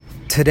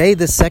Today,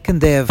 the second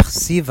day of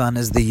Sivan,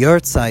 is the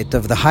Yortzeit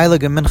of the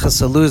Heilige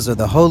Minchas Eluzah,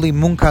 the holy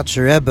Munkach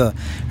Rebbe,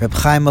 Reb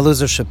Chaim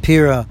Eluzah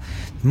Shapira,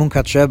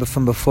 Munkach Rebbe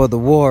from before the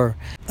war,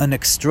 an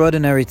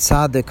extraordinary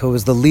tzaddik who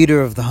was the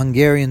leader of the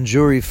Hungarian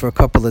Jewry for a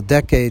couple of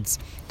decades.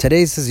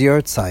 Today's his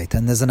Yortzeit,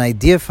 and there's an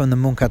idea from the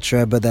Munkach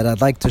Rebbe that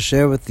I'd like to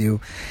share with you,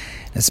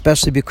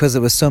 especially because it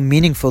was so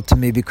meaningful to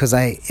me, because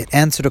it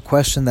answered a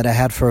question that I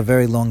had for a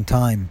very long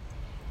time.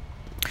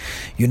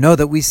 You know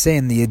that we say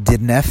in the Yedid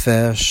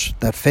Nefesh,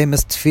 that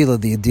famous tefillah,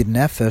 the Yedid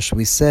Nefesh,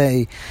 we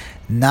say,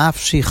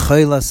 Nafshi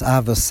cholas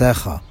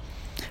avasecha.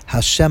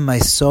 Hashem, my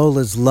soul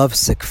is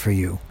lovesick for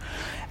you.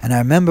 And I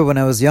remember when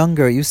I was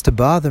younger, it used to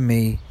bother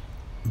me,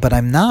 but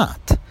I'm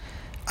not.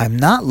 I'm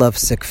not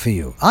lovesick for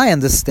you. I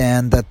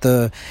understand that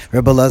the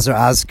Rebbe Elazar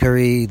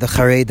Azkari, the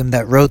Charedim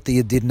that wrote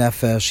the Yedid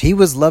Nefesh, he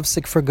was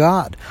lovesick for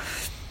God.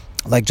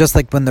 Just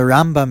like when the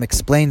Rambam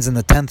explains in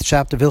the 10th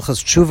chapter of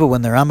Hilchos Tshuva,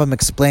 when the Rambam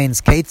explains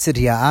Keitzid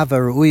Ya'ava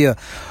Ru'uya,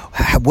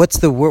 what's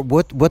the word?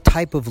 What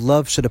type of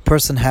love should a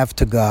person have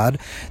to God?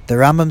 The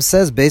Rambam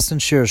says, based on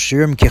Shir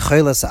Shirim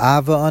Kichelas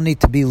Ava Ani,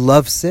 to be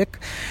lovesick.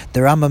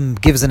 The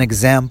Rambam gives an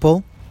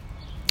example.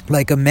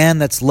 Like a man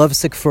that's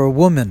lovesick for a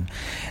woman,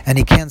 and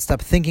he can't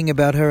stop thinking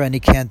about her, and he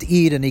can't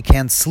eat, and he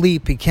can't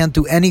sleep, he can't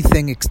do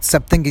anything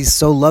except think he's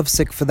so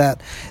lovesick for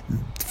that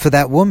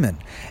woman.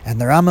 And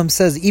the Rambam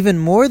says even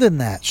more than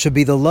that should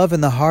be the love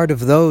in the heart of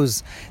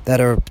those that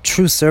are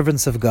true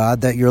servants of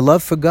God, that your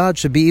love for God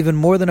should be even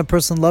more than a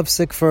person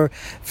lovesick for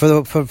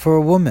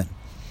a woman.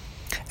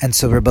 And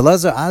so Rebbe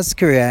Elazar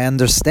Azkari, I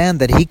understand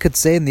that he could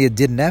say in the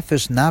Yedid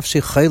Nefesh,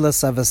 Nafshi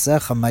cholas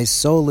avasecha, my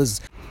soul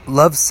is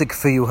lovesick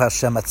for you,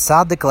 Hashem. A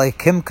tzaddik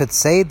like him could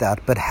say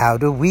that, but how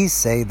do we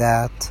say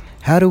that?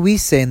 How do we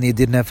say in the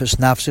Yedid Nefesh,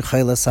 Nafshi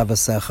cholas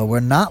avasecha? We're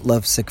not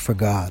lovesick for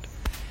God.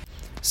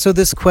 So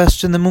this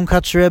question the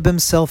Munkach Rebbe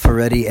himself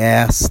already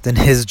asked in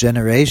his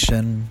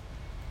generation.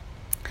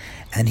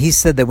 And he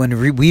said that when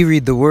we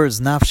read the words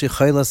Nafshi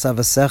cholas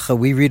avasecha,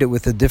 we read it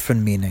with a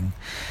different meaning.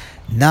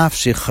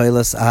 Nafshi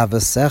cholas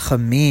avasecha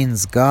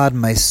means, God,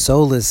 my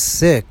soul is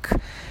sick,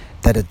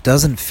 that it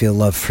doesn't feel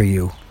love for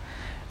you.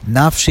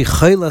 Nafshi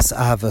cholas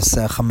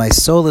avasecha, my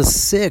soul is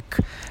sick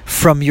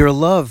from your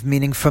love,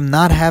 meaning from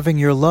not having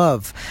your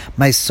love.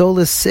 My soul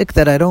is sick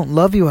that I don't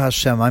love you,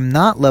 Hashem. I'm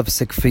not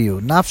lovesick for you.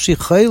 Nafshi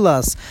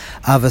cholas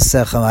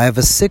avasecha, I have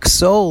a sick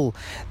soul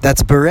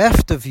that's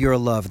bereft of your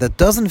love, that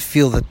doesn't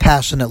feel the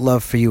passionate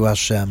love for you,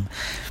 Hashem.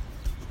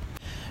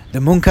 The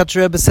Munkach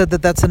Rebbe said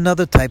that that's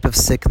another type of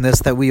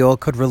sickness that we all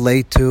could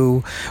relate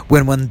to.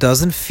 When one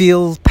doesn't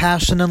feel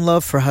passion and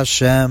love for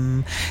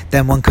Hashem,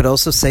 then one could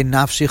also say,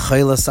 Nafshi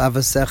cholas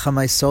avasecha,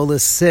 my soul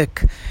is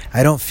sick.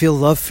 I don't feel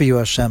love for you,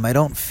 Hashem. I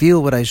don't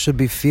feel what I should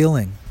be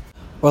feeling.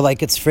 Or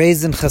like it's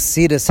phrased in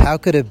Chassidus, how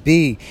could it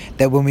be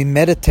that when we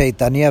meditate,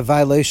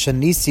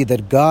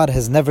 that God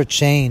has never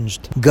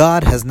changed?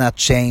 God has not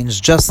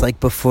changed, just like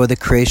before the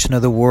creation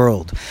of the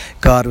world.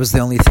 God was the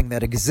only thing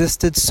that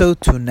existed, so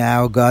too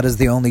now God is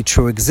the only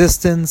true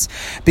existence,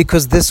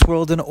 because this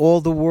world and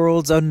all the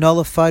worlds are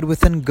nullified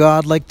within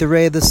God like the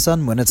ray of the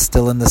sun when it's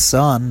still in the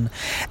sun.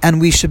 And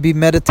we should be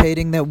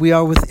meditating that we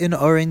are within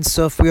Or Ein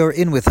Sof, we are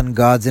within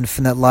God's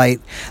infinite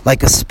light,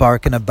 like a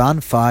spark in a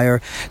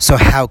bonfire. So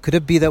how could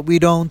it be that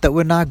we're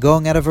not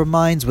going out of our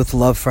minds with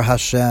love for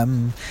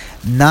Hashem?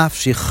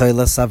 Nafshi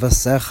cholas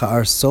avasecha,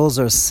 our souls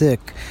are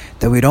sick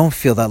that we don't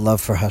feel that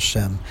love for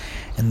Hashem.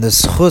 In the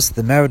schus,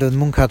 the merit of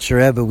Munkach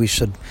Rebbe, we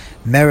should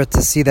merit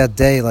to see that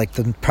day, like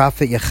the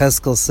prophet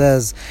Yechezkel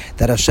says,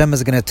 that Hashem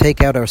is going to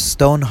take out our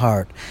stone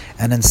heart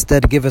and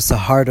instead give us a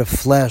heart of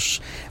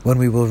flesh, when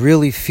we will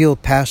really feel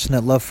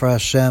passionate love for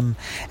Hashem,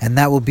 and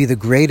that will be the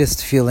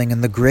greatest feeling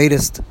and the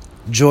greatest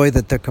joy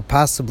that there could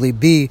possibly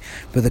be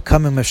for the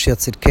coming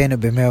Mashiach Tzidkenu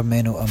b'meir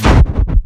Amenu. Amen.